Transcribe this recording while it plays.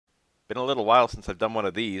Been a little while since I've done one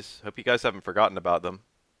of these. Hope you guys haven't forgotten about them.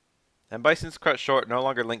 And Bison's crouch short no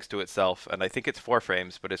longer links to itself, and I think it's 4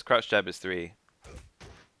 frames, but his crouch jab is 3.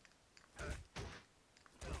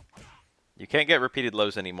 You can't get repeated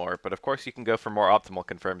lows anymore, but of course you can go for more optimal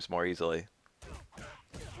confirms more easily.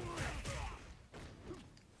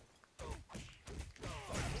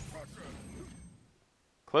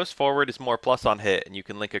 Close forward is more plus on hit, and you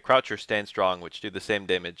can link a crouch or stand strong, which do the same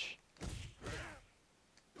damage.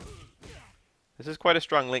 This is quite a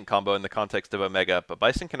strong link combo in the context of Omega, but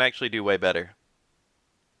Bison can actually do way better.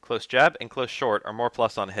 Close jab and close short are more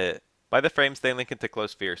plus on hit. By the frames they link into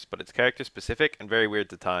close fierce, but it's character specific and very weird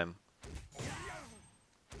to time.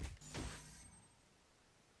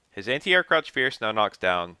 His anti-air crouch fierce now knocks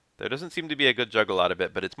down. There doesn't seem to be a good juggle out of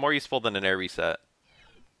it, but it's more useful than an air reset.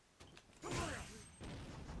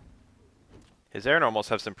 His air normals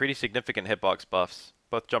have some pretty significant hitbox buffs.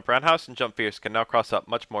 Both jump roundhouse and jump fierce can now cross up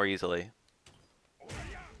much more easily.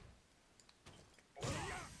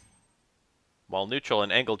 While neutral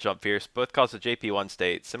and angle jump fierce both cause a JP1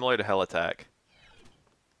 state, similar to Hell Attack.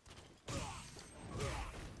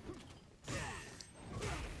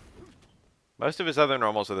 Most of his other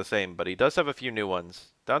normals are the same, but he does have a few new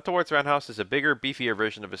ones. Down towards roundhouse is a bigger, beefier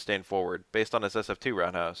version of his stand forward, based on his SF4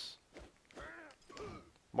 roundhouse.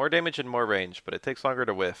 More damage and more range, but it takes longer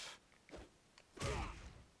to whiff.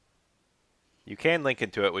 You can link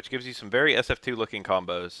into it, which gives you some very SF2 looking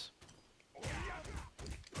combos.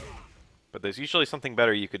 But there's usually something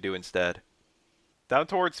better you could do instead. Down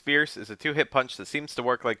towards fierce is a 2-hit punch that seems to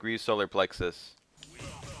work like Ryu's solar plexus.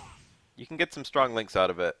 You can get some strong links out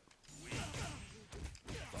of it.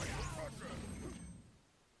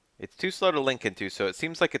 It's too slow to link into, so it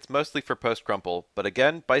seems like it's mostly for post-crumple, but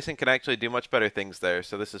again, Bison can actually do much better things there,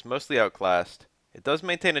 so this is mostly outclassed. It does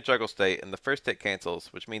maintain a juggle state, and the first hit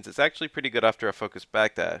cancels, which means it's actually pretty good after a focused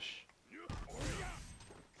backdash.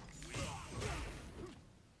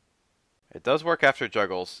 It does work after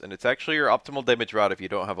juggles, and it's actually your optimal damage route if you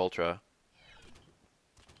don't have Ultra.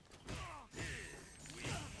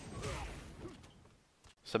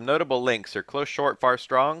 Some notable links are close short far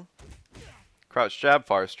strong, crouch jab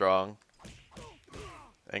far strong,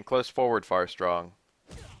 and close forward far strong.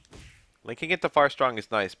 Linking it to far strong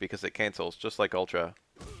is nice because it cancels, just like Ultra.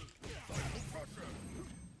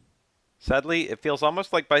 Sadly, it feels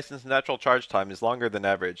almost like Bison's natural charge time is longer than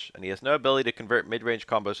average, and he has no ability to convert mid-range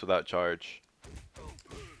combos without charge.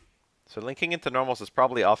 So linking into normals is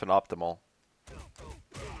probably often optimal.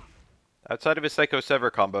 Outside of his Psycho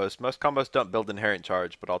Sever combos, most combos don't build inherent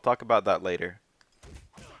charge, but I'll talk about that later.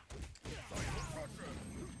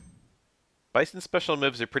 Bison's special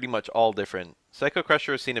moves are pretty much all different. Psycho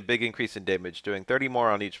Crusher has seen a big increase in damage, doing 30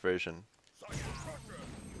 more on each version.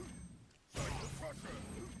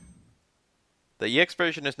 The EX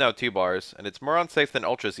version is now 2 bars, and it's more unsafe than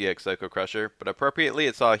Ultra's EX Psycho Crusher, but appropriately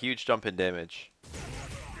it saw a huge jump in damage.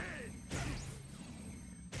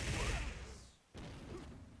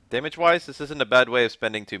 Damage-wise, this isn't a bad way of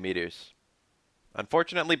spending 2 meters.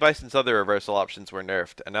 Unfortunately, Bison's other reversal options were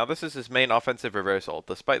nerfed, and now this is his main offensive reversal,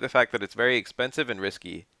 despite the fact that it's very expensive and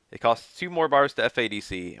risky. It costs 2 more bars to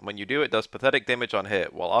FADC, and when you do it does pathetic damage on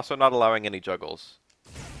hit, while also not allowing any juggles.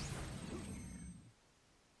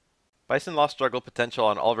 Bison lost juggle potential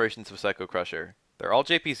on all versions of Psycho Crusher. They're all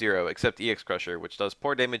JP0 except EX Crusher, which does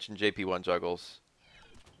poor damage in JP1 juggles.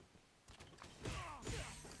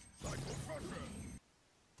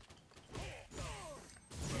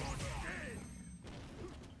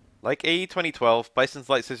 Like AE 2012, Bison's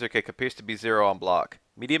Light Scissor Kick appears to be 0 on block.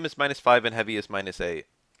 Medium is -5 and heavy is -8.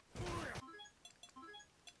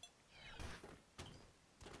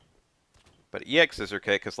 But EX Scissor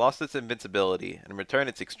Kick has lost its invincibility, and in return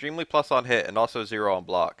it's extremely plus on hit and also 0 on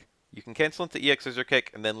block. You can cancel into EX Scissor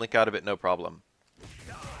Kick and then link out of it no problem.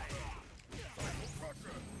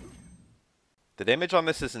 The damage on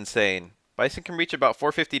this is insane. Bison can reach about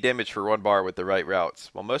 450 damage for 1 bar with the right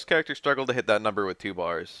routes, while most characters struggle to hit that number with 2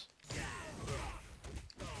 bars.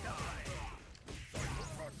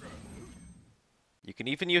 You can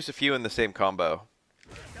even use a few in the same combo.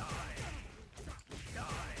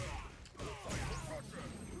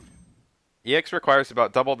 EX requires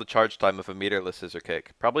about double the charge time of a meterless Scissor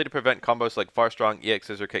Kick, probably to prevent combos like Far Strong EX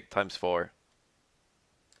Scissor Kick times 4.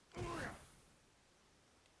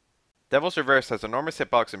 Devil's Reverse has enormous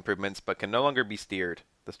hitbox improvements, but can no longer be steered.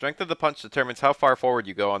 The strength of the punch determines how far forward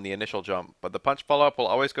you go on the initial jump, but the punch follow-up will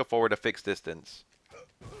always go forward a fixed distance.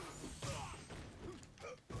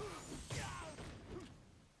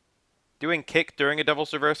 Doing kick during a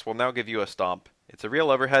Devil's Reverse will now give you a stomp. It's a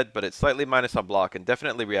real overhead, but it's slightly minus on block and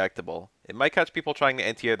definitely reactable. It might catch people trying to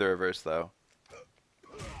anti-air the reverse though.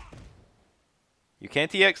 You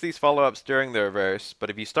can't EX these follow-ups during the reverse,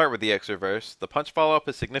 but if you start with EX reverse, the punch follow-up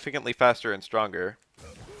is significantly faster and stronger,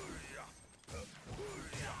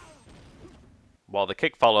 while the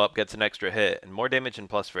kick follow-up gets an extra hit and more damage in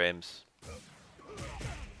plus frames.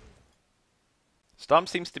 Stomp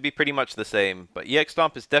seems to be pretty much the same, but EX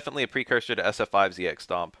Stomp is definitely a precursor to SF5's EX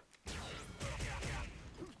Stomp.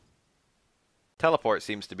 Teleport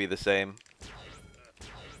seems to be the same.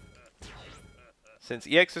 Since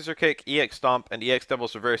EX Scissor Kick, EX Stomp, and EX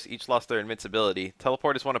Devil's Reverse each lost their invincibility,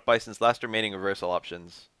 Teleport is one of Bison's last remaining reversal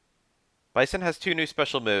options. Bison has two new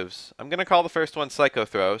special moves. I'm going to call the first one Psycho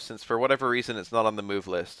Throw, since for whatever reason it's not on the move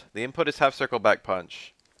list. The input is Half Circle Back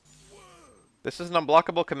Punch. This is an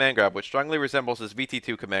unblockable command grab which strongly resembles his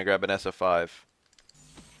VT2 command grab in SF5.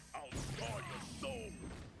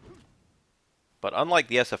 But unlike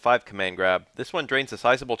the SF5 command grab, this one drains a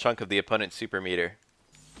sizable chunk of the opponent's super meter.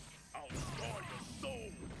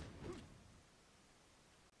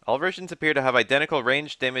 All versions appear to have identical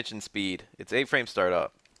range, damage, and speed. It's 8-frame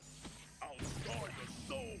startup.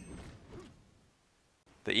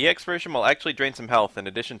 The EX version will actually drain some health in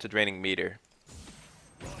addition to draining meter.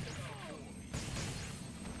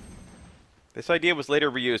 This idea was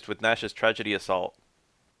later reused with Nash's Tragedy Assault.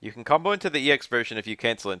 You can combo into the EX version if you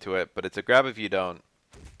cancel into it, but it's a grab if you don't.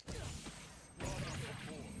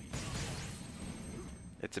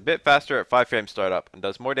 It's a bit faster at 5-frame startup, and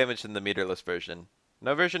does more damage than the meterless version.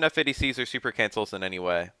 No version FADCs or super cancels in any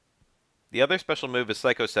way. The other special move is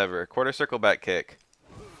Psycho Sever, quarter circle back kick.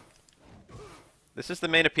 This is the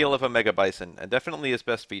main appeal of Omega Bison, and definitely his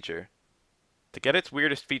best feature. To get its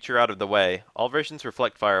weirdest feature out of the way, all versions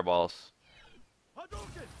reflect fireballs.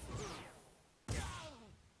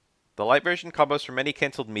 The light version combos from any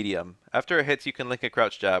cancelled medium. After it hits you can link a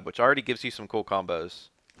crouch jab, which already gives you some cool combos.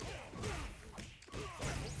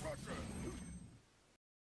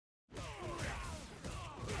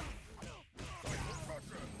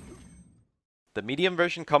 The medium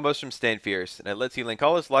version combos from Stand Fierce, and it lets you link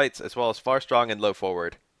all his lights as well as far strong and low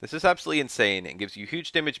forward. This is absolutely insane, and gives you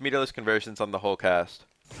huge damage meterless conversions on the whole cast.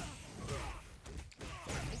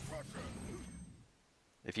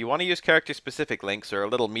 If you want to use character-specific links or a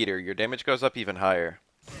little meter, your damage goes up even higher.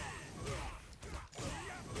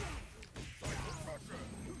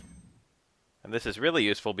 And this is really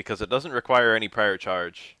useful because it doesn't require any prior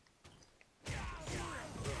charge.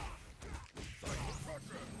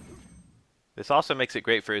 This also makes it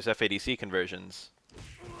great for his FADC conversions.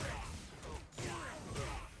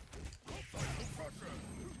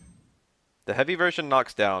 The heavy version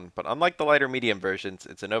knocks down, but unlike the lighter medium versions,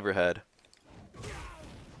 it's an overhead.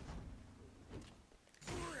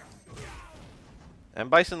 And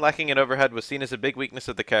Bison lacking in overhead was seen as a big weakness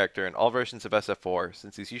of the character in all versions of SF4,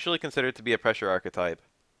 since he's usually considered to be a pressure archetype.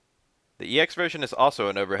 The EX version is also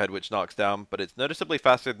an overhead which knocks down, but it's noticeably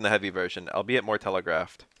faster than the heavy version, albeit more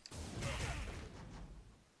telegraphed.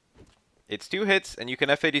 It's 2 hits, and you can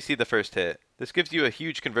FADC the first hit. This gives you a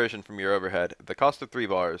huge conversion from your overhead, at the cost of 3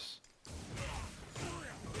 bars.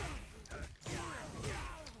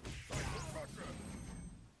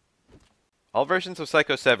 All versions of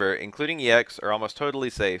Psycho Sever, including EX, are almost totally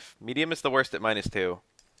safe. Medium is the worst at -2.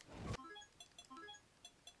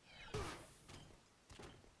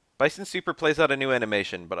 Bison Super plays out a new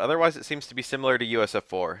animation, but otherwise it seems to be similar to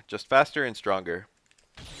USF4, just faster and stronger.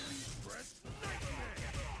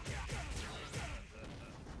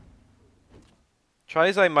 Try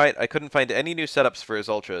as I might, I couldn't find any new setups for his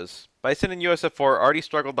Ultras. Bison in USF4 already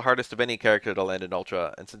struggled the hardest of any character to land an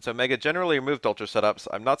Ultra, and since Omega generally removed Ultra setups,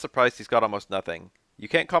 I'm not surprised he's got almost nothing. You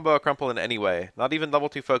can't combo a Crumple in any way, not even level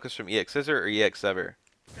 2 focus from EX Scissor or EX Sever.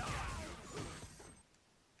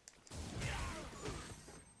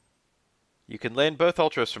 You can land both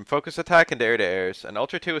Ultras from focus attack and air-to-airs, and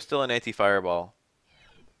Ultra 2 is still an anti-fireball.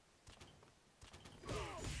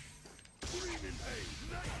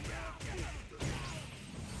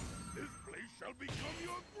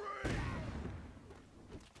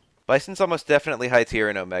 Bison's almost definitely high tier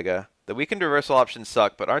in Omega. The weakened reversal options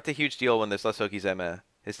suck, but aren't a huge deal when there's less Okizeme.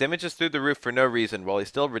 His damage is through the roof for no reason, while he's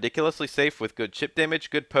still ridiculously safe with good chip damage,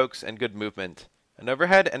 good pokes, and good movement. An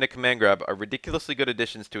overhead and a command grab are ridiculously good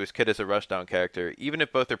additions to his kit as a rushdown character, even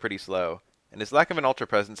if both are pretty slow, and his lack of an ultra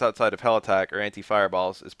presence outside of hell attack or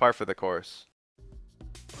anti-fireballs is par for the course.